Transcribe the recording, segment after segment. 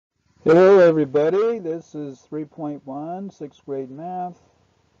Hello everybody, this is 3.1, 6th grade math.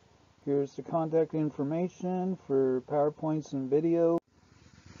 Here's the contact information for PowerPoints and video.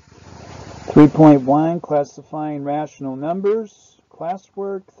 3.1, classifying rational numbers,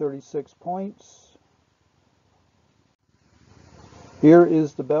 classwork, 36 points. Here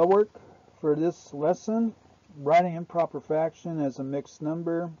is the bell work for this lesson. Writing improper fraction as a mixed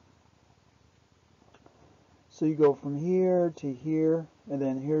number. So you go from here to here, and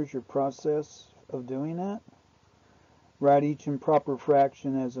then here's your process of doing that. Write each improper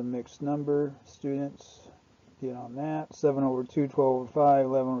fraction as a mixed number. Students, get on that. 7 over 2, 12 over 5,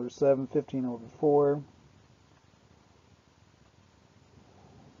 11 over 7, 15 over 4.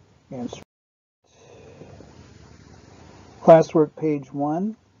 Answer. Classwork page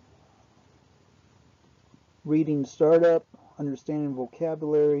 1. Reading startup, understanding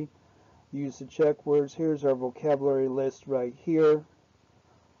vocabulary. Use the check words. Here's our vocabulary list right here.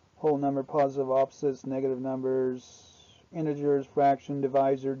 Whole number, positive, opposites, negative numbers, integers, fraction,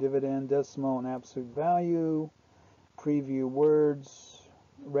 divisor, dividend, decimal, and absolute value, preview words,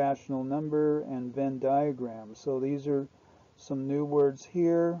 rational number, and Venn diagram. So these are some new words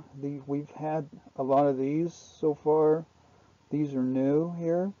here. We've had a lot of these so far. These are new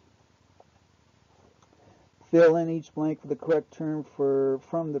here. Fill in each blank with the correct term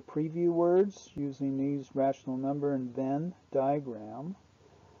from the preview words using these rational number and Venn diagram.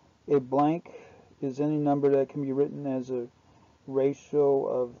 A blank is any number that can be written as a ratio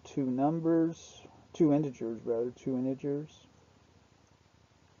of two integers.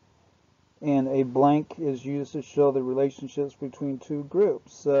 And a blank is used to show the relationships between two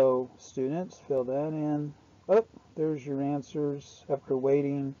groups. So students, fill that in. Oh, there's your answers. After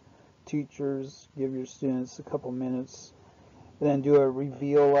waiting, teachers, give your students a couple minutes. And then do a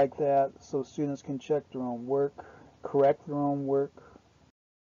reveal like that so students can check their own work, correct their own work.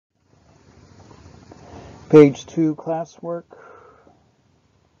 Page 2, classwork.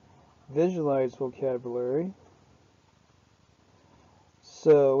 Visualize vocabulary.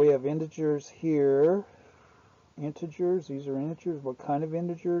 So we have integers here. Integers, these are integers. What kind of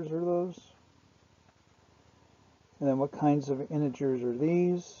integers are those? And then what kinds of integers are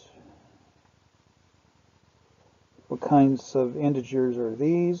these? What kinds of integers are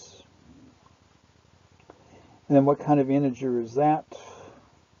these? And then what kind of integer is that?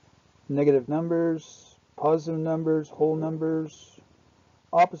 Negative numbers, positive numbers, whole numbers,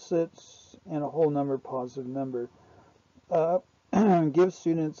 opposites, and a whole number, positive number. Give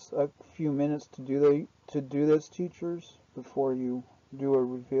students a few minutes to do this, teachers, before you do a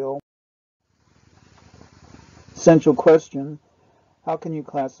reveal. Essential question: how can you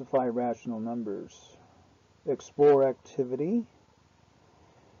classify rational numbers? Explore activity.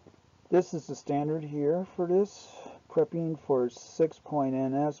 This is the standard here for this, prepping for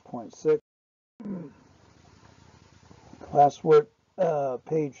 6.NS.6. Classwork,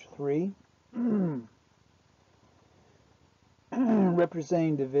 page 3.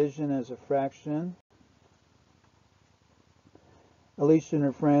 Representing division as a fraction. Alicia and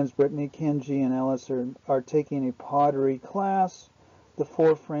her friends, Brittany, Kenji, and Ellis are taking a pottery class. The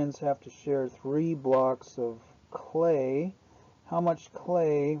 4 friends have to share 3 blocks of clay. How much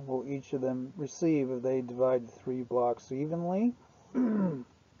clay will each of them receive if they divide the 3 blocks evenly? The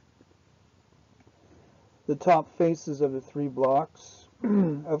top faces of the 3 blocks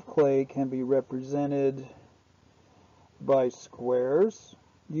of clay can be represented by squares.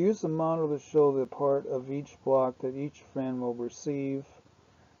 Use the model to show the part of each block that each friend will receive.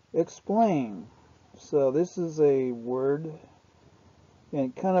 Explain. So this is a word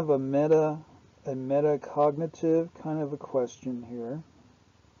and kind of a metacognitive kind of a question here.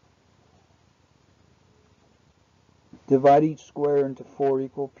 Divide each square into 4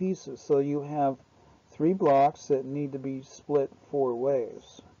 equal pieces. So you have 3 blocks that need to be split 4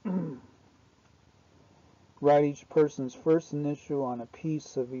 ways. Write each person's first initial on a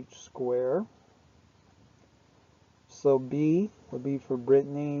piece of each square. So B would be for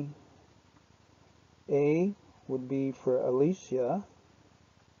Brittany, A would be for Alicia,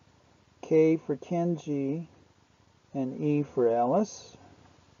 K for Kenji, and E for Alice.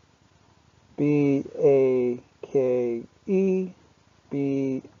 B, A, K, E,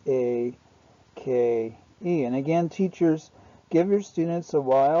 B, A, K, E. And again, teachers, give your students a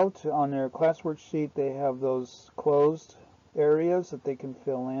while to, on their classwork sheet, they have those closed areas that they can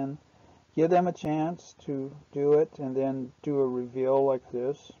fill in. Give them a chance to do it and then do a reveal like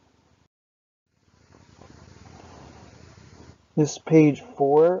this. This is page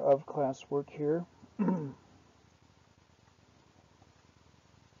 4 of classwork here.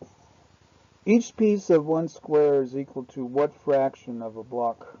 Each piece of one square is equal to what fraction of a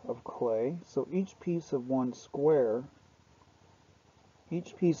block of clay? So each piece of one square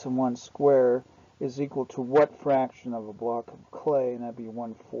is equal to what fraction of a block of clay? And that'd be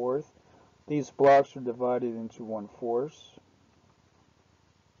 1/4. These blocks are divided into 1/4.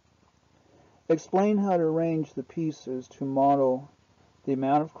 Explain how to arrange the pieces to model the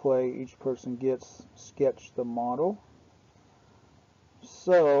amount of clay each person gets. Sketch the model.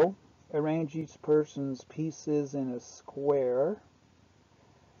 So, arrange each person's pieces in a square.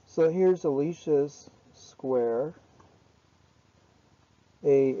 So here's Alicia's square.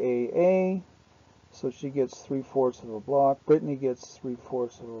 A. So she gets 3/4 of a block. Brittany gets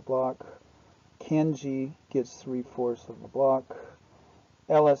 3/4 of a block. Kenji gets 3/4 of a block.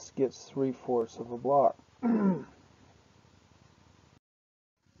 Ellis gets 3/4 of a block.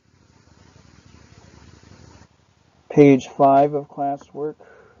 Page 5 of classwork.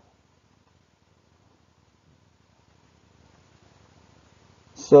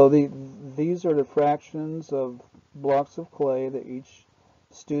 So these are the fractions of blocks of clay that each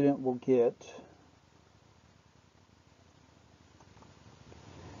student will get.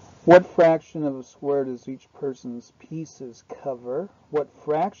 What fraction of a square does each person's pieces cover? What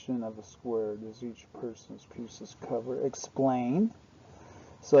fraction of a square does each person's pieces cover? Explain.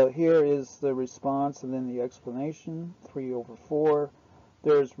 So here is the response and then the explanation. 3/4.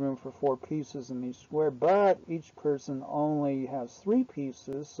 There's room for 4 pieces in each square, but each person only has 3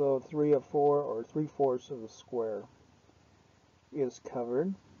 pieces, so 3 of 4, or 3/4 of the square, is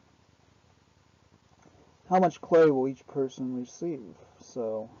covered. How much clay will each person receive?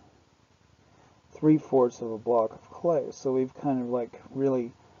 So 3/4 of a block of clay. So we've kind of like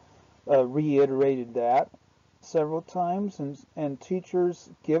really reiterated that several times, and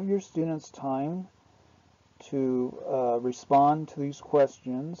teachers, give your students time to respond to these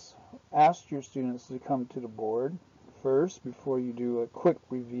questions. Ask your students to come to the board first before you do a quick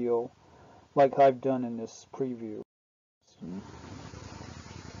reveal like I've done in this preview.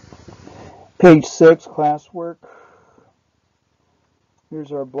 Page 6, classwork.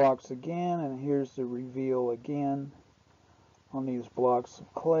 Here's our blocks again, and here's the reveal again on these blocks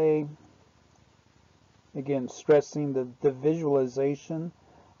of clay. Again, stressing the visualization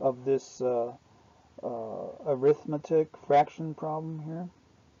of this arithmetic fraction problem here.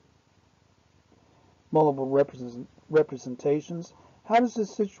 Multiple representations. How does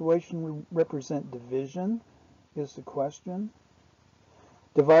this situation represent division is the question.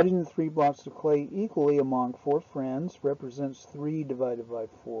 Dividing the 3 blocks of clay equally among 4 friends represents 3 divided by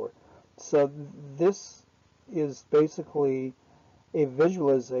 4. So this is basically a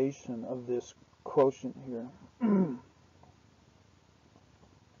visualization of this quotient here.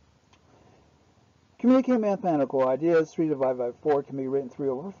 Communicate mathematical ideas. 3 divided by 4 can be written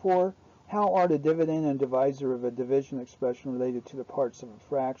 3/4. How are the dividend and divisor of a division expression related to the parts of a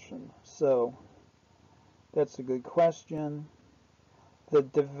fraction? So that's a good question. The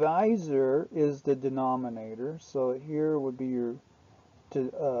divisor is the denominator, so here would be your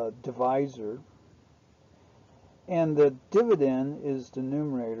divisor. And the dividend is the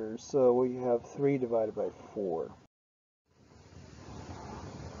numerator, so we have 3 divided by 4.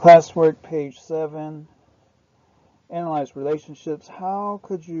 Classwork, page 7. Analyze relationships. How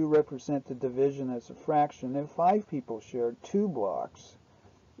could you represent the division as a fraction if 5 people shared 2 blocks?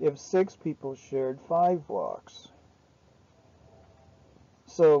 If 6 people shared 5 blocks?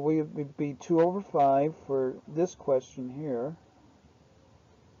 So we would be 2/5 for this question here.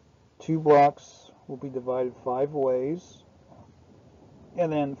 2 blocks will be divided 5 ways,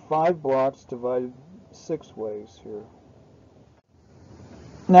 and then 5 blocks divided 6 ways here.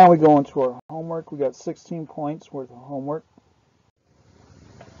 Now we go into our homework. We got 16 points worth of homework.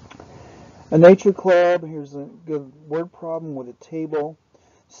 A nature club. Here's a good word problem with a table.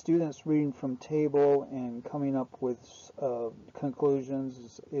 Students reading from table and coming up with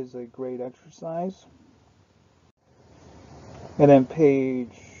conclusions is a great exercise. And then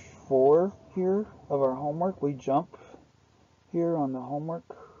page 4 here of our homework, we jump here on the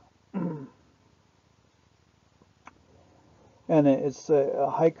homework. And it's a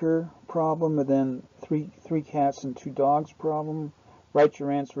hiker problem, and then three cats and 2 dogs problem. Write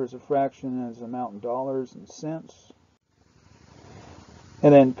your answer as a fraction and as amount in dollars and cents.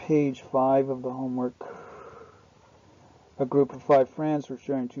 And then page 5 of the homework. A group of 5 friends who are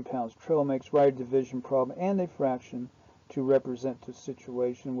sharing 2 pounds of trail mix. Write a division problem and a fraction to represent the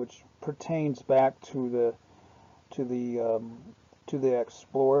situation, which pertains back to the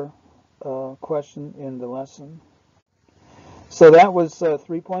explore question in the lesson. So that was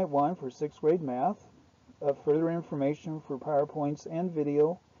 3.1 for 6th grade math. Further information for PowerPoints and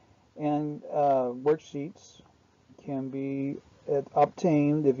video And worksheets can be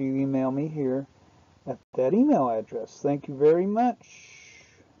obtained if you email me here at that email address. Thank you very much.